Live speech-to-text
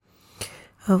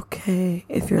Okay,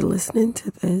 if you're listening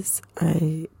to this,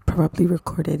 I probably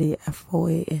recorded it at 4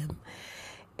 a.m.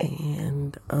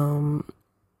 and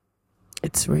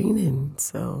it's raining.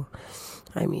 So,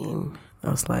 I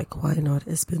was like, why not?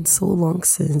 It's been so long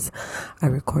since I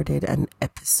recorded an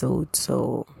episode,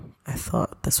 so I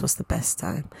thought this was the best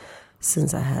time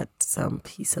since I had some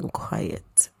peace and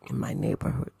quiet in my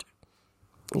neighborhood.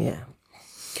 Yeah.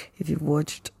 If you've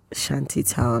watched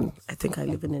Shantytown, I think I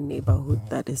live in a neighborhood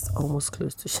that is almost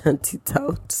close to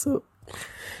Shantytown. So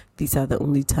these are the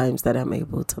only times that I'm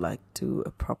able to do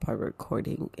a proper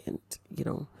recording and,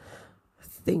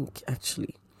 think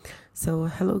actually. So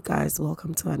hello guys,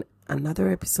 welcome to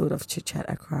another episode of Chit Chat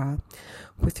Accra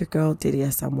with your girl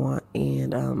Didier Samoa,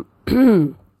 and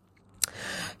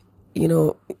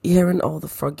hearing all the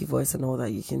froggy voice and all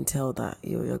that, you can tell that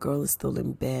your girl is still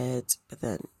in bed. But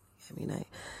then,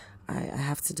 I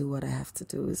have to do what I have to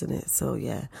do, isn't it? So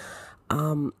yeah,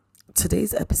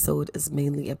 today's episode is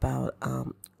mainly about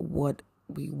what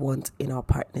we want in our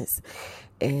partners,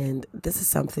 and this is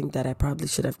something that I probably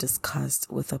should have discussed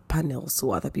with a panel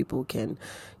so other people can,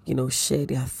 share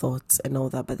their thoughts and all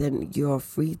that. But then you're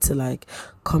free to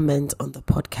comment on the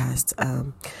podcast.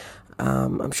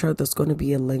 I'm sure there's going to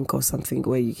be a link or something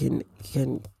where you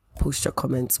can post your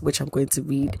comments, which I'm going to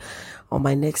read on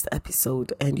my next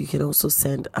episode. And you can also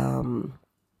send I'm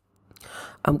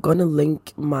gonna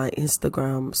link my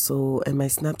Instagram and my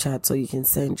Snapchat, so you can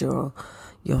send your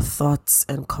thoughts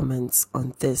and comments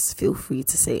on this. Feel free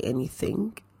to say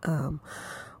anything.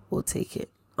 We'll take it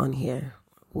on here.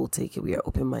 We'll take it. We are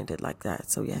open-minded like that.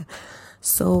 So yeah.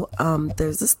 So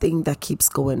there's this thing that keeps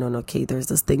going on. Okay, there's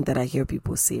this thing that I hear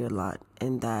people say a lot,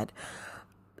 and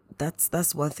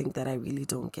that's one thing that I really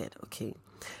don't get. Okay,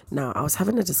 now I was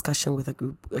having a discussion with a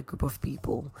group of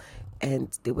people,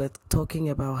 and they were talking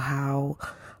about how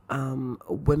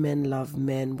women love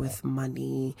men with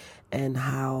money, and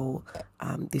how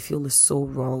they feel it's so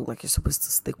wrong. Like, you're supposed to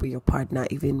stick with your partner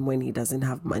even when he doesn't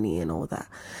have money and all that.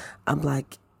 I'm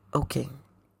like, okay,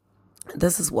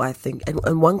 this is what I think.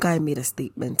 And one guy made a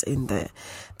statement in there.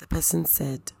 The person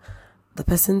said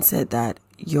that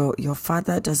your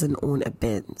father doesn't own a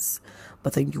Benz,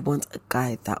 but then you want a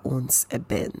guy that owns a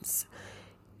Benz.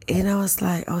 And I was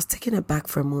taken aback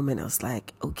for a moment. I was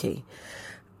like, okay,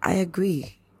 I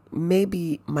agree.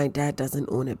 Maybe my dad doesn't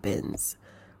own a Benz,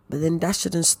 but then that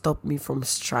shouldn't stop me from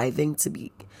striving to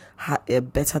be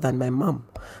better than my mom.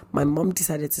 My mom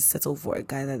decided to settle for a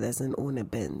guy that doesn't own a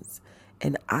Benz,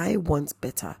 and I want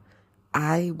better.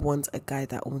 I want a guy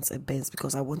that owns a Benz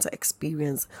because I want to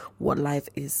experience what life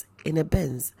is in a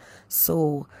Benz.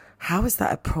 So how is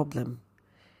that a problem?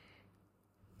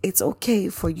 It's okay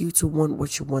for you to want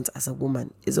what you want as a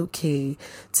woman. It's okay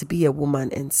to be a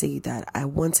woman and say that I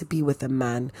want to be with a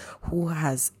man who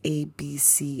has A, B,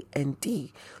 C, and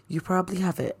D. You probably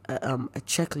have a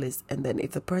checklist, and then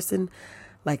if the person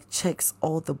checks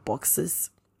all the boxes,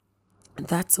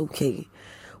 that's okay.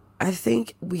 I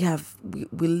think we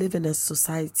live in a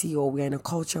society, or we're in a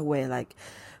culture where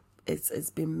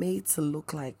it's been made to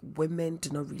look like women do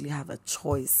not really have a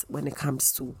choice when it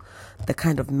comes to the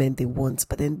kind of men they want.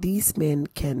 But then these men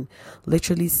can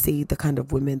literally say the kind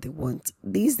of women they want.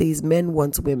 These days, men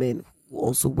want women who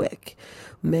also work.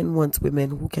 Men want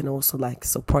women who can also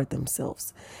support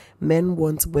themselves. Men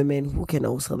want women who can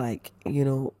also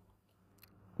help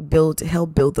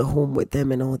build the home with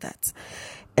them and all that.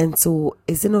 And so,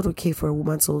 is it not okay for a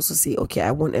woman to also say, okay,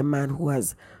 I want a man who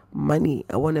has money.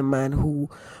 I want a man who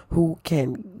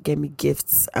can get me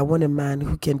gifts. I want a man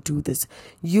who can do this.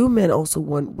 You men also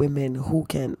want women who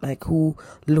can who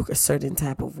look a certain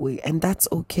type of way, and that's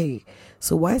okay.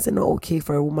 So why is it not okay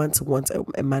for a woman to want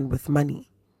a man with money?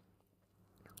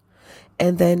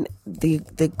 And then they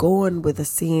go on with the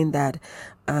saying that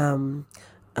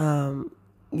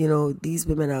these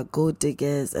women are gold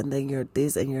diggers, and then you're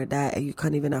this and you're that, and you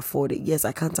can't even afford it. Yes,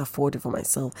 I can't afford it for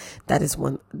myself. That is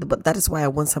but that is why I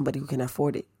want somebody who can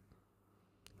afford it.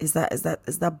 Is that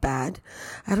bad?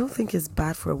 I don't think it's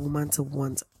bad for a woman to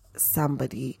want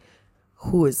somebody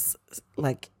who is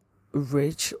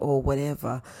rich or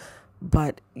whatever.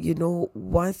 But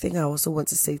one thing I also want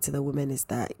to say to the women is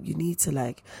that you need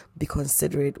to be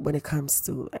considerate when it comes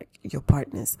to your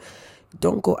partners.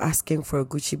 Don't go asking for a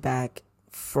Gucci bag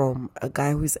from a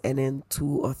guy who's earning 2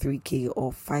 or 3K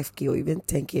or 5K or even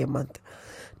 10K a month.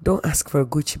 Don't ask for a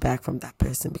Gucci bag from that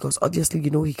person, because obviously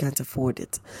he can't afford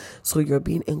it. So you're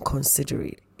being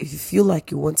inconsiderate. If you feel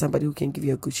like you want somebody who can give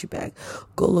you a Gucci bag,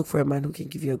 go look for a man who can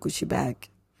give you a Gucci bag.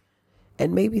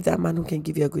 And maybe that man who can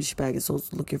give you a Gucci bag is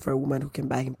also looking for a woman who can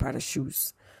buy him Prada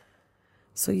shoes.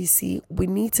 So you see, we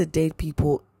need to date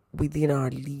people within our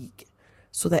league.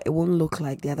 so that it won't look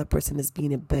like the other person is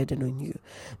being a burden on you.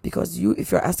 Because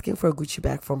if you're asking for a Gucci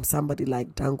bag from somebody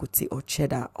like Dangote or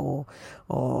Cheddar or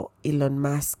Elon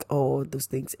Musk or those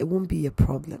things, it won't be a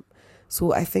problem.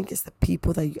 So I think it's the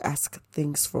people that you ask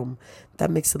things from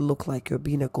that makes it look like you're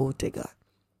being a gold digger.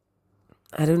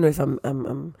 I don't know if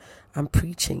I'm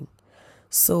preaching.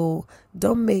 So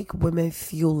don't make women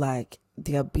feel like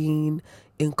they are being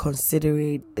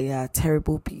inconsiderate, they are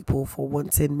terrible people for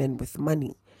wanting men with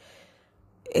money.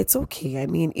 It's okay. I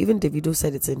mean, even Davido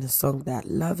said it in his song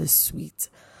that love is sweet,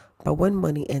 but when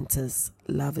money enters,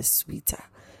 love is sweeter.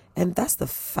 And that's the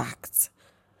fact.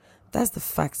 That's the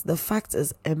fact. The fact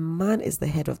is, a man is the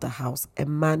head of the house. A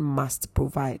man must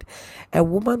provide. A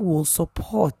woman will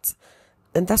support.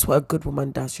 And that's what a good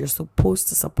woman does. You're supposed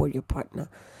to support your partner.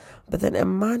 But then a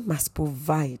man must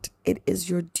provide. It is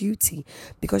your duty,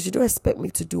 because you don't expect me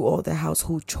to do all the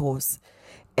household chores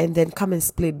and then come and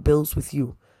split bills with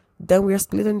you. Then we are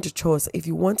splitting the chores. If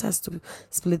you want us to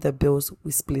split the bills,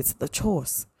 we split the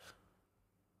chores.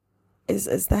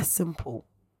 It's that simple.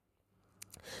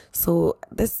 So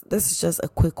this is just a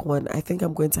quick one. I think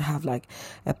I'm going to have like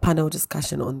a panel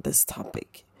discussion on this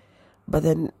topic. But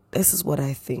then this is what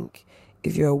I think.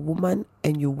 If you're a woman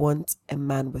and you want a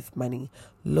man with money,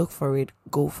 look for it,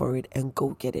 go for it, and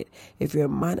go get it. If you're a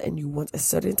man and you want a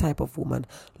certain type of woman,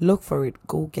 look for it,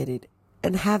 go get it,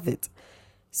 and have it,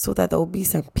 so that there will be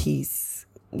some peace,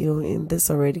 in this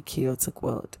already chaotic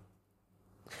world.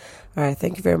 All right,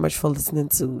 thank you very much for listening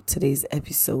to today's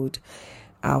episode.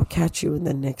 I'll catch you in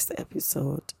the next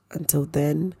episode. Until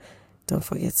then, don't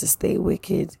forget to stay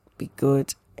wicked, be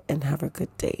good, and have a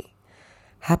good day.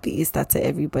 Happy Easter to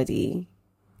everybody.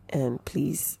 And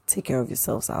please take care of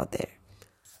yourselves out there.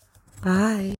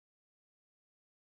 Bye.